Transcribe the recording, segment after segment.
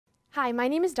Hi, my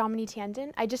name is Damini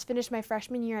Tandon. I just finished my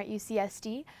freshman year at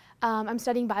UCSD. I'm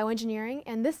studying bioengineering,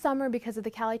 and this summer, because of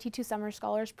the Calit2 Summer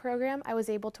Scholars Program, I was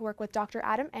able to work with Dr.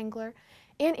 Adam Engler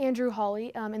and Andrew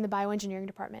Hawley in the bioengineering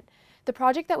department. The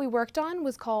project that we worked on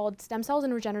was called Stem Cells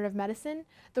in Regenerative Medicine,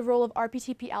 the role of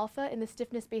RPTP-alpha in the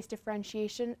stiffness-based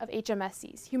differentiation of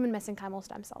HMSCs, human mesenchymal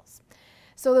stem cells.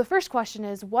 So the first question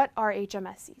is, what are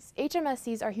HMSCs?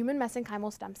 HMSCs are human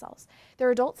mesenchymal stem cells. They're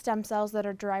adult stem cells that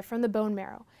are derived from the bone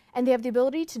marrow, and they have the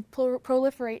ability to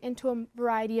proliferate into a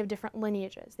variety of different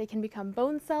lineages. They can become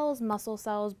bone cells, muscle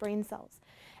cells, brain cells.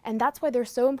 And that's why they're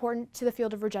so important to the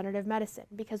field of regenerative medicine,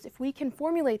 because if we can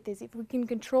formulate these, if we can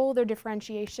control their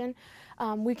differentiation,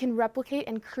 we can replicate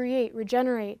and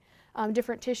regenerate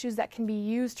different tissues that can be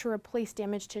used to replace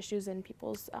damaged tissues in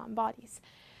people's bodies.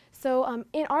 So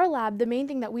in our lab, the main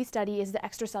thing that we study is the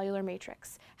extracellular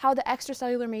matrix, how the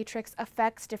extracellular matrix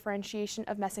affects differentiation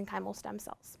of mesenchymal stem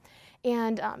cells.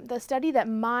 And the study that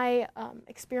my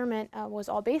experiment was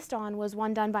all based on was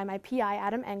one done by my PI,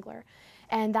 Adam Engler.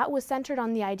 And that was centered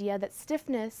on the idea that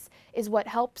stiffness is what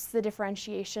helps the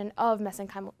differentiation of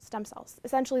mesenchymal stem cells.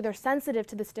 Essentially, they're sensitive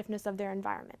to the stiffness of their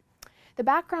environment. The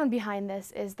background behind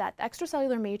this is that the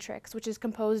extracellular matrix, which is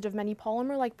composed of many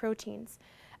polymer-like proteins,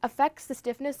 affects the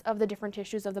stiffness of the different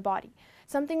tissues of the body.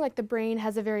 Something like the brain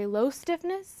has a very low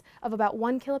stiffness of about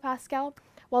 1 kilopascal,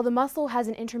 while the muscle has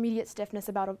an intermediate stiffness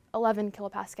about 11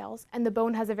 kilopascals, and the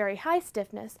bone has a very high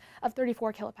stiffness of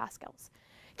 34 kilopascals.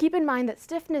 Keep in mind that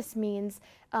stiffness means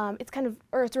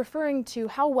it's referring to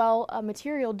how well a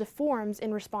material deforms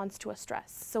in response to a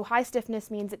stress. So high stiffness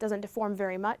means it doesn't deform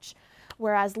very much,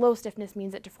 whereas low stiffness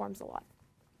means it deforms a lot.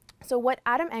 So what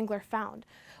Adam Engler found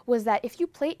was that if you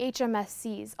plate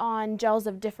HMSCs on gels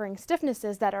of differing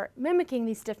stiffnesses that are mimicking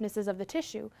these stiffnesses of the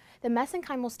tissue, the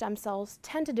mesenchymal stem cells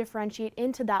tend to differentiate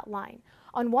into that line.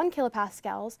 On 1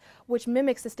 kilopascals, which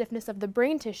mimics the stiffness of the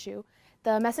brain tissue,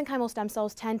 the mesenchymal stem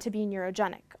cells tend to be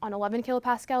neurogenic. On 11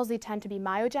 kilopascals, they tend to be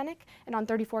myogenic, and on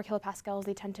 34 kilopascals,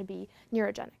 they tend to be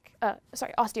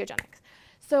osteogenic.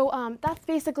 So that's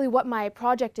basically what my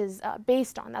project is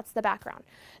based on. That's the background.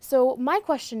 So my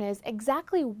question is,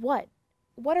 exactly what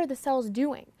are the cells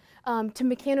doing to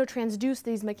mechanotransduce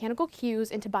these mechanical cues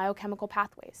into biochemical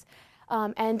pathways?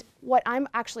 And what I'm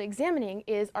actually examining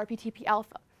is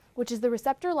RPTP-alpha, which is the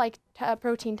receptor-like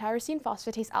protein tyrosine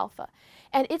phosphatase alpha.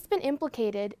 And it's been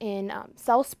implicated in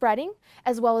cell spreading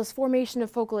as well as formation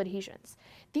of focal adhesions.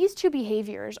 These two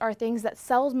behaviors are things that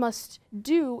cells must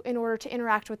do in order to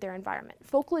interact with their environment.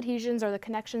 Focal adhesions are the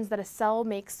connections that a cell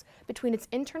makes between its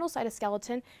internal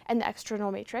cytoskeleton and the external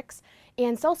matrix.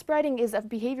 And cell spreading is a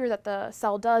behavior that the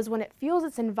cell does when it feels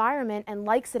its environment and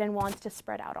likes it and wants to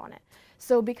spread out on it.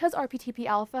 So because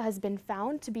RPTP-alpha has been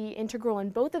found to be integral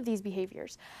in both of these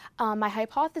behaviors, my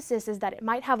hypothesis is that it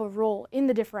might have a role in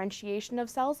the differentiation of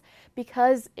cells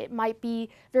because it might be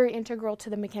very integral to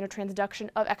the mechanotransduction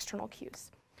of external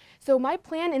cues. So my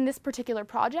plan in this particular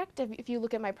project, if you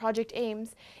look at my project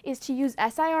aims, is to use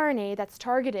siRNA that's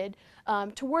targeted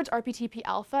towards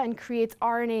RPTP-alpha and creates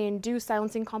RNA-induced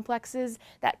silencing complexes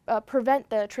that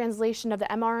prevent the translation of the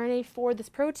mRNA for this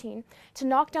protein to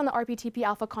knock down the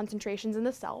RPTP-alpha concentrations in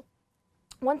the cell.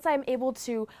 Once I'm able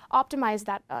to optimize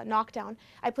that knockdown,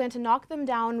 I plan to knock them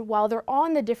down while they're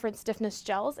on the different stiffness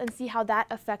gels and see how that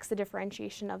affects the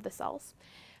differentiation of the cells.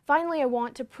 Finally, I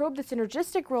want to probe the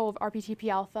synergistic role of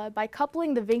RPTP-alpha by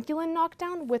coupling the vinculin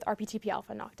knockdown with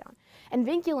RPTP-alpha knockdown. And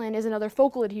vinculin is another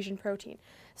focal adhesion protein.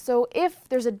 So if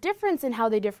there's a difference in how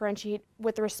they differentiate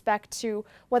with respect to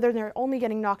whether they're only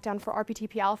getting knockdown for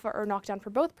RPTP-alpha or knockdown for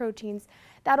both proteins,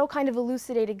 that'll kind of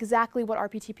elucidate exactly what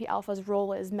RPTP-alpha's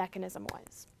role is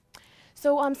mechanism-wise.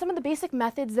 So some of the basic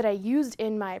methods that I used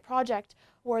in my project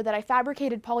were that I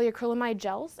fabricated polyacrylamide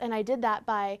gels, and I did that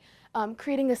by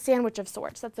creating a sandwich of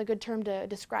sorts. That's a good term to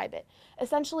describe it.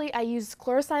 Essentially, I used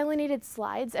chlorosilanated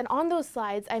slides, and on those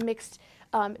slides, I mixed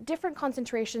different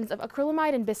concentrations of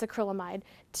acrylamide and bisacrylamide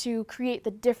to create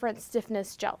the different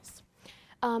stiffness gels.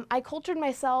 I cultured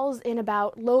my cells in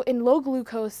low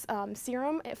glucose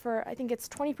serum for, I think it's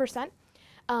 20%,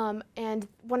 and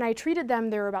when I treated them,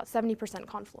 they were about 70%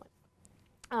 confluent.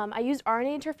 I used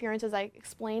RNA interference, as I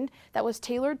explained, that was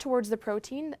tailored towards the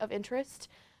protein of interest.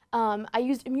 I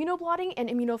used immunoblotting and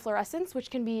immunofluorescence, which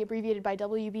can be abbreviated by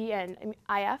WB and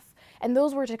IF, and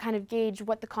those were to kind of gauge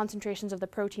what the concentrations of the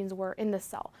proteins were in the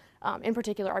cell, in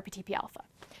particular RPTP-alpha.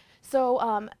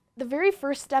 So the very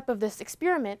first step of this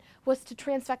experiment was to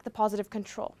transfect the positive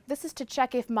control. This is to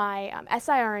check if my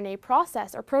siRNA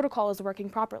process or protocol is working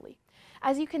properly.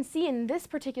 As you can see in this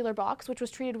particular box, which was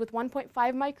treated with 1.5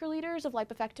 microliters of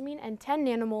lipofectamine and 10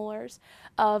 nanomolars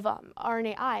of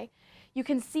RNAi, you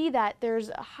can see that there's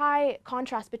a high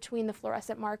contrast between the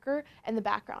fluorescent marker and the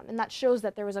background, and that shows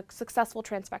that there was a successful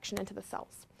transfection into the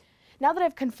cells. Now that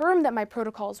I've confirmed that my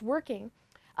protocol is working,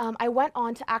 I went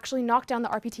on to actually knock down the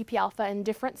RPTP alpha in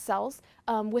different cells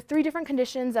with 3 different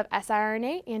conditions of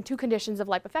siRNA and 2 conditions of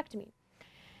lipofectamine.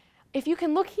 If you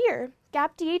can look here,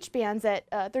 GAPDH bands at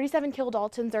 37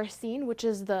 kilodaltons are seen, which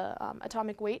is the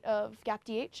atomic weight of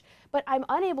GAPDH, but I'm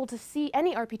unable to see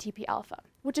any RPTP alpha,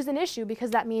 which is an issue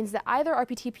because that means that either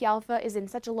RPTP alpha is in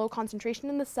such a low concentration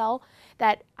in the cell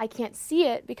that I can't see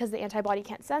it because the antibody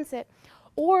can't sense it,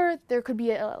 or there could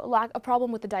be a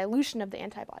problem with the dilution of the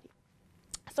antibody.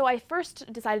 So I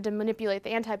first decided to manipulate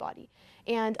the antibody,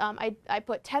 and I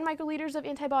put 10 microliters of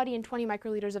antibody and 20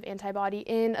 microliters of antibody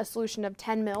in a solution of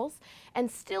 10 mils,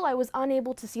 and still I was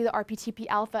unable to see the RPTP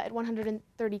alpha at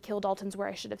 130 kilodaltons where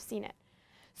I should have seen it.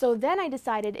 So then I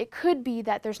decided it could be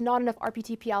that there's not enough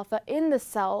RPTP alpha in the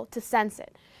cell to sense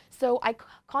it. So I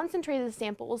concentrated the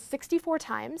samples 64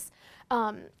 times,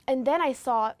 and then I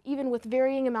saw, even with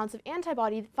varying amounts of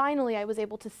antibody, finally I was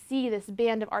able to see this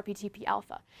band of RPTP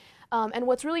alpha. And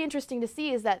what's really interesting to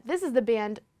see is that this is the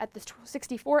band at this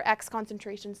 64x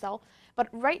concentration cell, but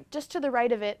just to the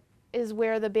right of it is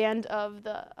where the band of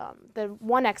the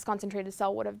 1x concentrated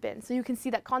cell would have been. So you can see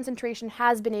that concentration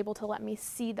has been able to let me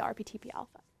see the RPTP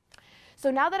alpha. So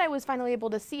now that I was finally able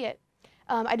to see it,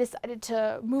 I decided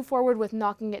to move forward with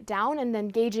knocking it down and then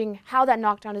gauging how that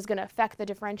knockdown is going to affect the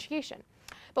differentiation.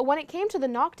 But when it came to the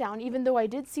knockdown, even though I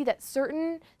did see that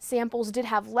certain samples did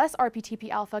have less RPTP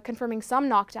alpha, confirming some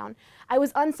knockdown, I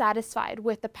was unsatisfied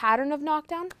with the pattern of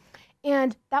knockdown,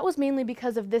 and that was mainly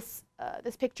because of this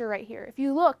picture right here. If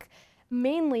you look,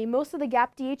 mainly most of the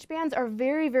GAPDH bands are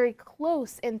very, very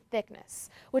close in thickness,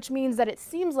 which means that it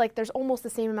seems like there's almost the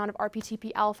same amount of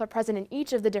RPTP alpha present in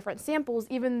each of the different samples,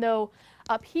 even though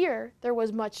up here there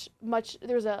was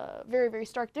there's a very, very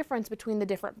stark difference between the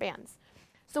different bands.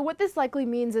 So what this likely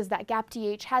means is that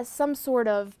GAPDH has some sort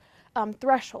of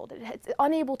threshold. It's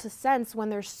unable to sense when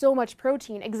there's so much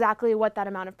protein exactly what that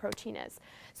amount of protein is.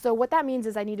 So what that means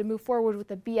is I need to move forward with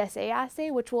the BSA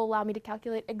assay, which will allow me to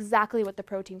calculate exactly what the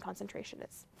protein concentration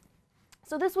is.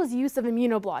 So this was use of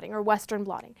immunoblotting or Western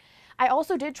blotting. I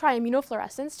also did try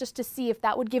immunofluorescence just to see if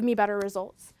that would give me better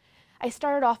results. I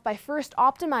started off by first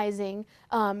optimizing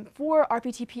for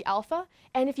RPTP alpha,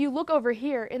 and if you look over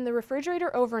here in the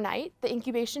refrigerator overnight, the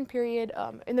incubation period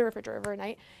in the refrigerator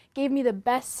overnight gave me the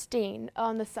best stain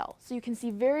on the cell. So you can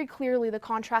see very clearly the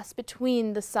contrast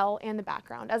between the cell and the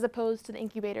background as opposed to the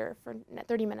incubator for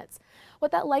 30 minutes.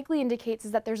 What that likely indicates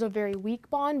is that there's a very weak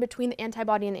bond between the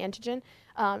antibody and the antigen,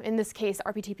 in this case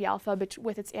RPTP alpha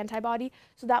with its antibody.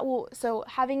 So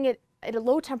having it at a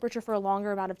low temperature for a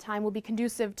longer amount of time will be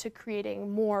conducive to creating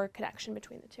more connection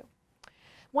between the two.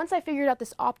 Once I figured out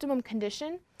this optimum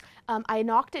condition, I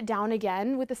knocked it down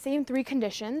again with the same 3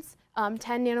 conditions, 10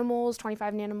 nanomoles,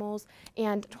 25 nanomoles,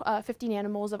 and 50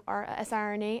 nanomoles of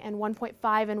siRNA, and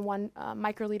 1.5 and 1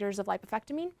 microliters of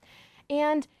lipofectamine.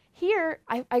 And here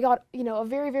I got a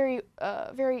very,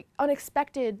 very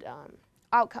unexpected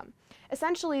outcome.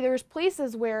 Essentially, there's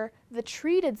places where the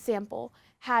treated sample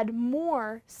had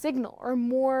more signal or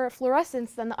more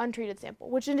fluorescence than the untreated sample,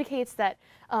 which indicates that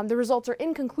the results are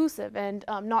inconclusive and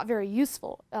not very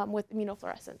useful with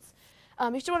immunofluorescence.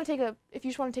 If you just want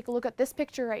to take a look at this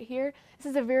picture right here, this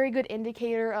is a very good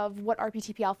indicator of what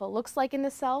RPTP alpha looks like in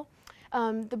the cell.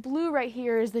 The blue right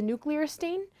here is the nuclear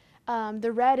stain.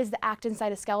 The red is the actin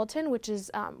cytoskeleton, which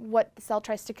is what the cell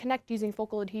tries to connect using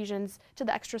focal adhesions to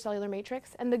the extracellular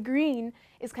matrix, and the green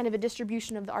is kind of a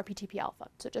distribution of the RPTP alpha.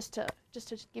 So just to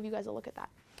give you guys a look at that.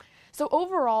 So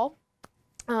overall,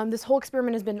 this whole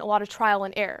experiment has been a lot of trial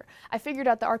and error. I figured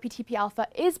out the RPTP alpha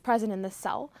is present in the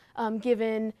cell,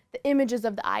 given the images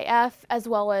of the IF as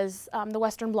well as the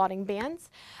Western blotting bands.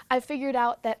 I figured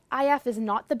out that IF is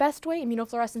not the best way,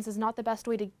 immunofluorescence is not the best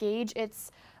way to gauge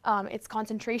its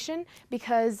concentration,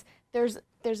 because there's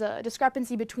a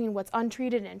discrepancy between what's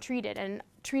untreated and treated, and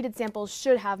treated samples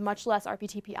should have much less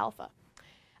RPTP alpha.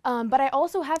 But I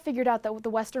also have figured out that the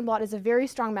Western blot is a very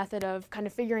strong method of kind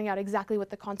of figuring out exactly what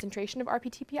the concentration of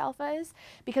RPTP alpha is,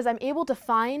 because I'm able to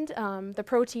find the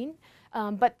protein,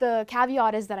 but the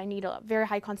caveat is that I need a very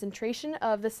high concentration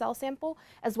of the cell sample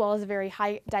as well as a very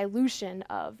high dilution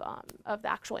of the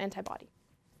actual antibody.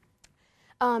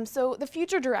 So the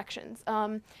future directions.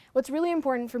 What's really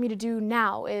important for me to do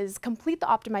now is complete the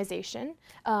optimization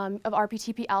of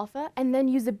RPTP alpha and then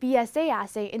use a BSA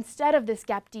assay instead of this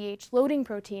GAPDH loading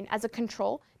protein as a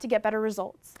control to get better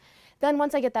results. Then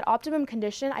once I get that optimum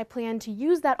condition, I plan to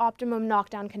use that optimum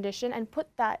knockdown condition and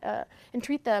put that and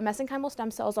treat the mesenchymal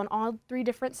stem cells on all 3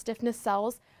 different stiffness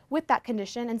cells with that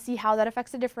condition and see how that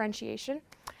affects the differentiation.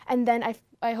 And then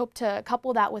I hope to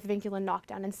couple that with vinculin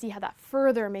knockdown and see how that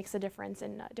further makes a difference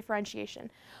in differentiation.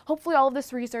 Hopefully all of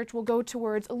this research will go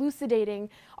towards elucidating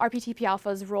RPTP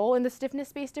alpha's role in the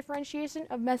stiffness-based differentiation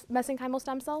of mesenchymal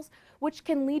stem cells, which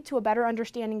can lead to a better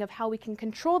understanding of how we can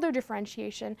control their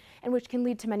differentiation and which can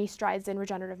lead to many strides in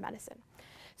regenerative medicine.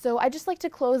 So I'd just like to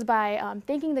close by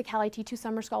thanking the Calit2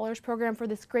 Summer Scholars Program for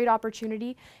this great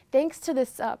opportunity. Thanks to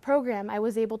this program, I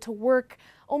was able to work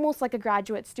almost like a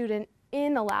graduate student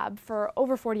in a lab for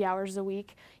over 40 hours a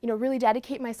week, really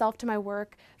dedicate myself to my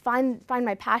work, find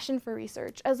my passion for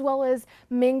research, as well as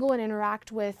mingle and interact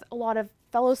with a lot of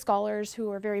fellow scholars who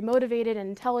are very motivated and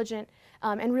intelligent,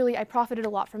 and really I profited a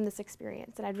lot from this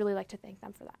experience, and I'd really like to thank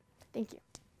them for that. Thank you.